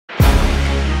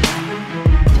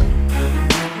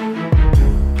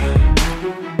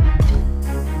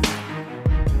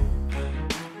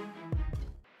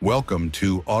Welcome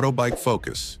to Autobike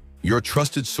Focus, your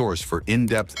trusted source for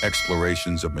in-depth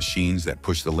explorations of machines that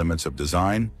push the limits of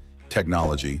design,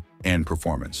 technology, and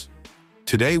performance.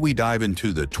 Today we dive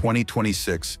into the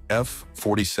 2026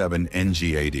 F-47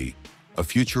 NGAD, a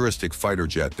futuristic fighter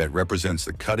jet that represents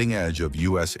the cutting edge of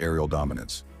U.S. aerial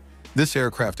dominance. This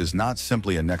aircraft is not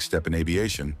simply a next step in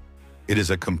aviation, it is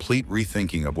a complete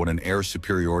rethinking of what an air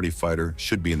superiority fighter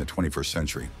should be in the 21st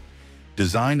century.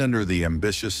 Designed under the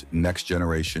ambitious Next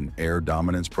Generation Air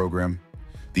Dominance program,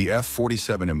 the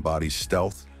F-47 embodies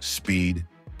stealth, speed,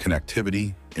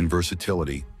 connectivity, and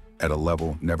versatility at a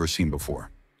level never seen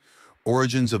before.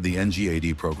 Origins of the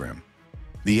NGAD program.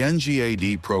 The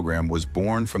NGAD program was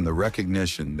born from the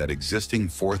recognition that existing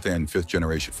fourth and fifth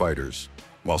generation fighters,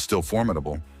 while still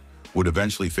formidable, would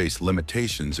eventually face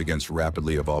limitations against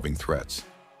rapidly evolving threats.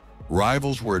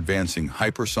 Rivals were advancing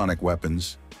hypersonic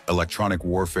weapons, electronic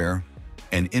warfare,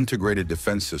 and integrated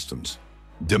defense systems,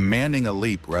 demanding a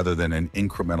leap rather than an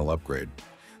incremental upgrade.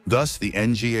 Thus, the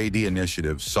NGAD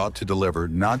initiative sought to deliver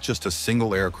not just a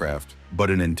single aircraft, but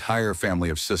an entire family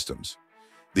of systems.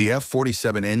 The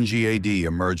F-47 NGAD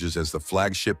emerges as the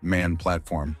flagship manned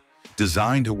platform,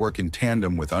 designed to work in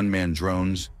tandem with unmanned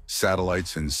drones,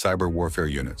 satellites, and cyber warfare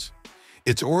units.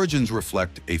 Its origins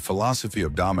reflect a philosophy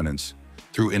of dominance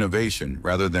through innovation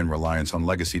rather than reliance on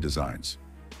legacy designs.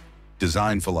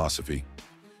 Design philosophy.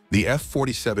 The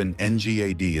F-47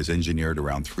 NGAD is engineered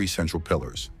around three central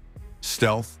pillars: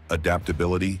 stealth,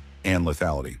 adaptability, and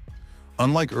lethality.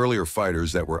 Unlike earlier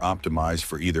fighters that were optimized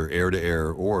for either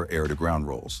air-to-air or air-to-ground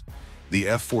roles, the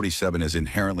F-47 is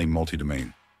inherently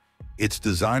multi-domain. Its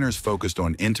designers focused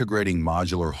on integrating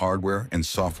modular hardware and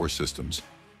software systems,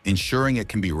 ensuring it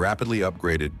can be rapidly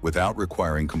upgraded without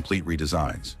requiring complete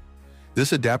redesigns.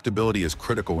 This adaptability is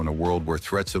critical in a world where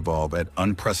threats evolve at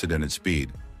unprecedented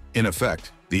speed. In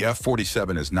effect, the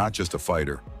F-47 is not just a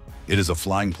fighter, it is a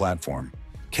flying platform,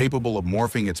 capable of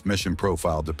morphing its mission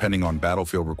profile depending on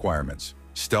battlefield requirements.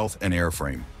 Stealth and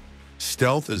airframe.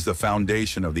 Stealth is the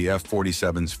foundation of the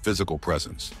F-47's physical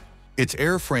presence. Its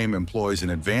airframe employs an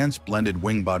advanced blended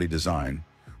wing body design,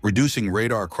 reducing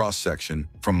radar cross-section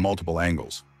from multiple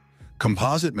angles.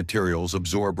 Composite materials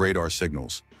absorb radar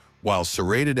signals, while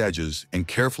serrated edges and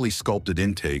carefully sculpted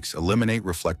intakes eliminate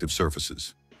reflective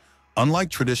surfaces. Unlike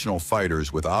traditional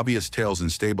fighters with obvious tails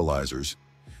and stabilizers,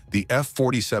 the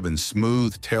F-47's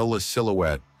smooth, tailless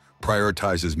silhouette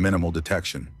prioritizes minimal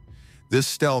detection. This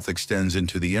stealth extends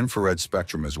into the infrared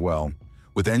spectrum as well,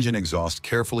 with engine exhaust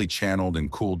carefully channeled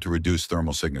and cooled to reduce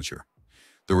thermal signature.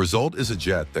 The result is a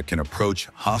jet that can approach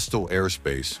hostile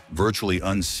airspace virtually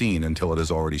unseen until it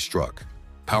has already struck.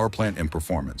 Powerplant and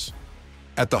performance.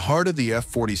 At the heart of the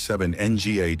F-47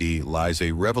 NGAD lies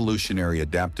a revolutionary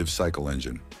adaptive cycle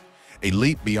engine, a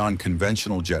leap beyond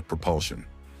conventional jet propulsion.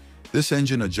 This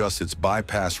engine adjusts its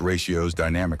bypass ratios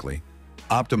dynamically,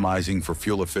 optimizing for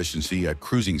fuel efficiency at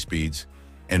cruising speeds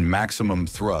and maximum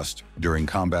thrust during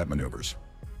combat maneuvers.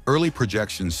 Early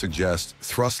projections suggest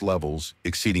thrust levels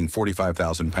exceeding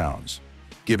 45,000 pounds,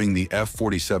 giving the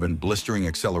F-47 blistering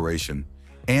acceleration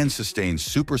and sustained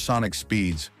supersonic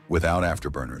speeds without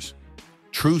afterburners.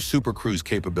 True supercruise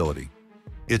capability.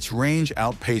 Its range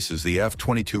outpaces the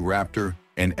F-22 Raptor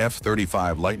and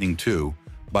F-35 Lightning II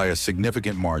by a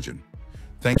significant margin,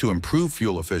 thanks to improved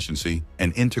fuel efficiency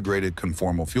and integrated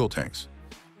conformal fuel tanks.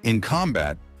 In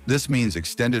combat, this means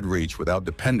extended reach without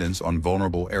dependence on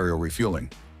vulnerable aerial refueling.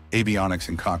 Avionics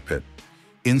and cockpit.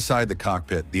 Inside the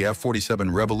cockpit, the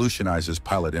F-47 revolutionizes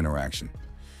pilot interaction.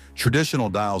 Traditional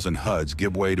dials and HUDs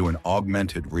give way to an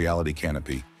augmented reality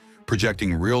canopy,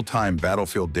 projecting real-time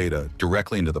battlefield data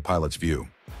directly into the pilot's view.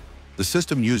 The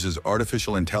system uses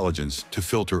artificial intelligence to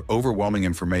filter overwhelming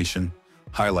information,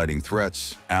 highlighting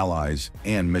threats, allies,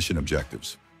 and mission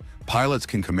objectives. Pilots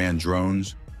can command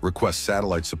drones, request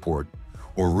satellite support,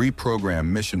 or reprogram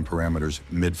mission parameters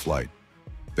mid-flight.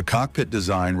 The cockpit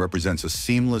design represents a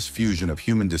seamless fusion of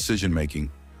human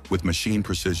decision-making with machine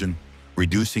precision,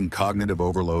 reducing cognitive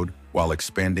overload while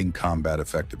expanding combat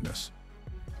effectiveness.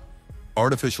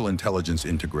 Artificial intelligence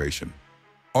integration.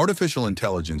 Artificial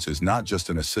intelligence is not just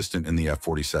an assistant in the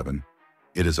F-47,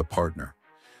 it is a partner.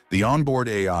 The onboard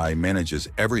AI manages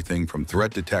everything from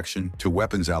threat detection to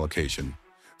weapons allocation,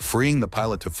 freeing the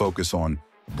pilot to focus on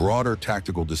broader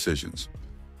tactical decisions.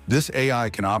 This AI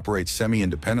can operate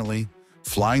semi-independently,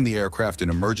 flying the aircraft in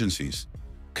emergencies,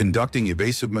 conducting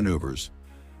evasive maneuvers,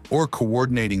 or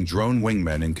coordinating drone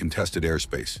wingmen in contested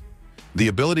airspace. The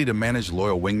ability to manage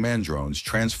loyal wingman drones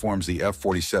transforms the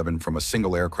F-47 from a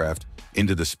single aircraft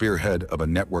into the spearhead of a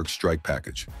network strike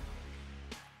package.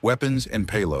 Weapons and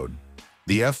payload.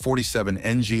 The F-47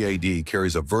 NGAD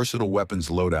carries a versatile weapons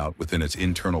loadout within its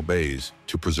internal bays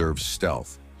to preserve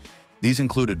stealth. These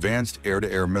include advanced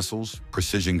air-to-air missiles,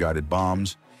 precision-guided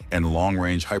bombs, and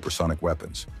long-range hypersonic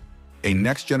weapons. A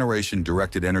next-generation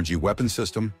directed energy weapon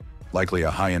system, likely a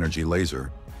high-energy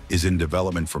laser, is in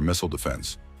development for missile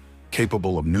defense,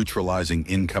 capable of neutralizing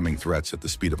incoming threats at the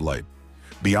speed of light.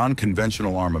 Beyond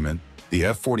conventional armament, the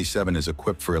F-47 is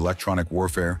equipped for electronic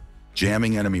warfare,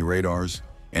 jamming enemy radars,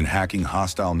 and hacking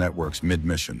hostile networks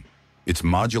mid-mission. Its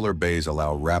modular bays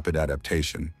allow rapid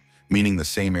adaptation, meaning the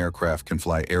same aircraft can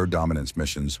fly air dominance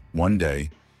missions one day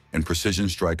and precision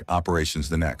strike operations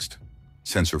the next.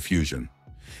 Sensor fusion.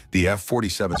 The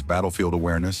F-47's battlefield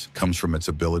awareness comes from its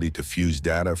ability to fuse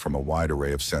data from a wide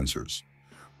array of sensors.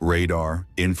 Radar,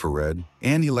 infrared,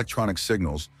 and electronic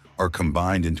signals are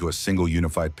combined into a single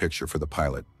unified picture for the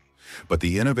pilot. But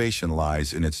the innovation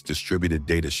lies in its distributed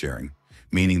data sharing,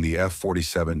 meaning the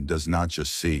F-47 does not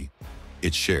just see,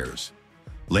 it shares.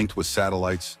 Linked with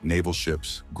satellites, naval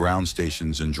ships, ground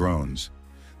stations, and drones,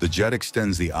 the jet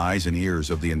extends the eyes and ears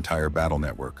of the entire battle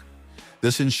network.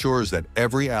 This ensures that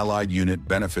every allied unit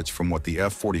benefits from what the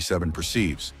F-47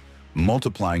 perceives,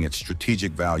 multiplying its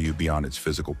strategic value beyond its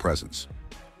physical presence.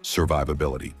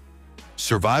 Survivability.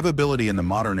 Survivability in the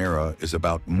modern era is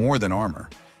about more than armor.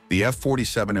 The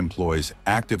F-47 employs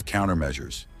active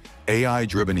countermeasures,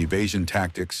 AI-driven evasion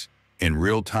tactics, and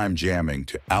real-time jamming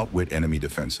to outwit enemy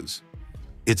defenses.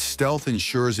 Its stealth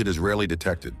ensures it is rarely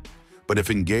detected, but if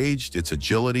engaged, its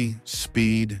agility,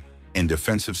 speed, and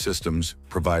defensive systems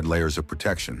provide layers of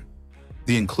protection.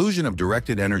 The inclusion of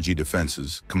directed energy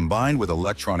defenses combined with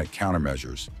electronic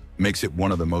countermeasures makes it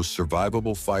one of the most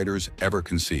survivable fighters ever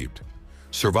conceived.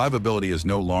 Survivability is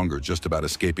no longer just about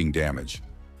escaping damage.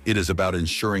 It is about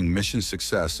ensuring mission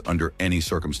success under any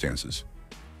circumstances.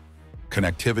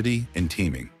 Connectivity and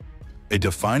teaming. A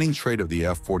defining trait of the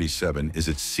F-47 is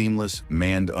its seamless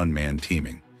manned-unmanned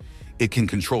teaming. It can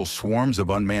control swarms of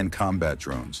unmanned combat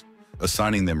drones,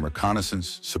 assigning them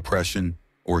reconnaissance, suppression,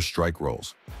 or strike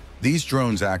roles. These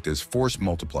drones act as force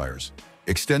multipliers,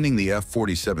 extending the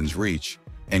F-47's reach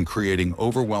and creating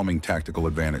overwhelming tactical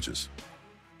advantages.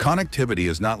 Connectivity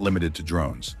is not limited to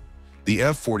drones. The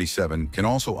F-47 can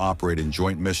also operate in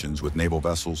joint missions with naval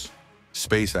vessels,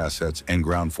 space assets, and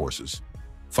ground forces,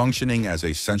 functioning as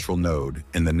a central node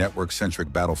in the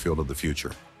network-centric battlefield of the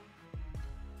future.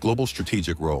 Global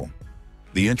strategic role.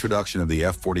 The introduction of the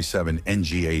F-47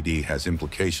 NGAD has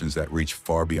implications that reach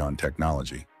far beyond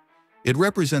technology. It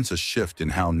represents a shift in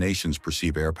how nations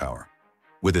perceive air power.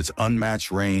 With its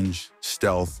unmatched range,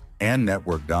 stealth, and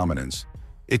network dominance,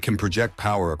 it can project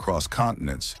power across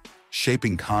continents,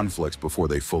 shaping conflicts before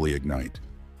they fully ignite.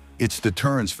 Its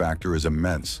deterrence factor is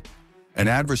immense. An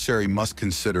adversary must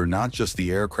consider not just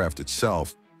the aircraft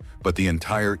itself, but the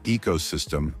entire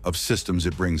ecosystem of systems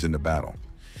it brings into battle.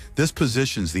 This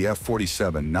positions the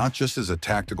F-47 not just as a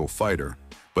tactical fighter,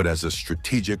 but as a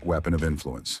strategic weapon of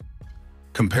influence.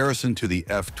 Comparison to the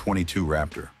F-22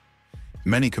 Raptor.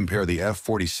 Many compare the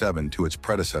F-47 to its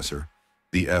predecessor,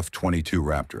 the F-22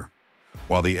 Raptor.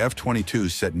 While the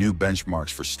F-22 set new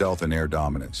benchmarks for stealth and air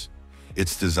dominance,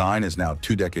 its design is now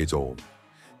 2 decades old.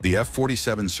 The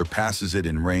F-47 surpasses it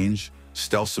in range,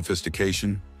 stealth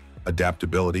sophistication,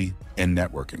 adaptability, and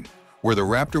networking. Where the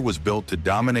Raptor was built to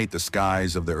dominate the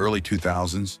skies of the early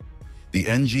 2000s, the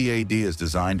NGAD is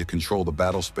designed to control the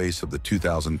battle space of the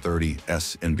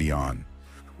 2030s and beyond,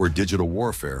 where digital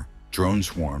warfare, drone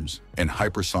swarms, and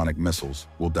hypersonic missiles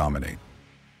will dominate.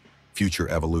 Future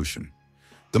evolution.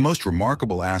 The most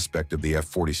remarkable aspect of the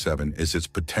F-47 is its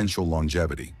potential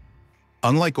longevity.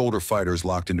 Unlike older fighters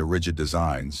locked into rigid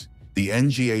designs, the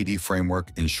NGAD framework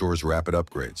ensures rapid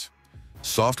upgrades.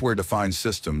 Software-defined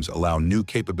systems allow new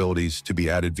capabilities to be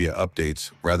added via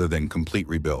updates rather than complete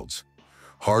rebuilds.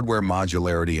 Hardware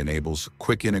modularity enables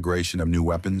quick integration of new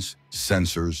weapons,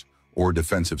 sensors, or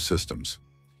defensive systems.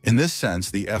 In this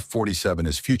sense, the F-47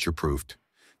 is future-proofed,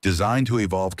 designed to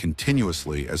evolve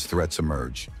continuously as threats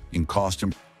emerge. In cost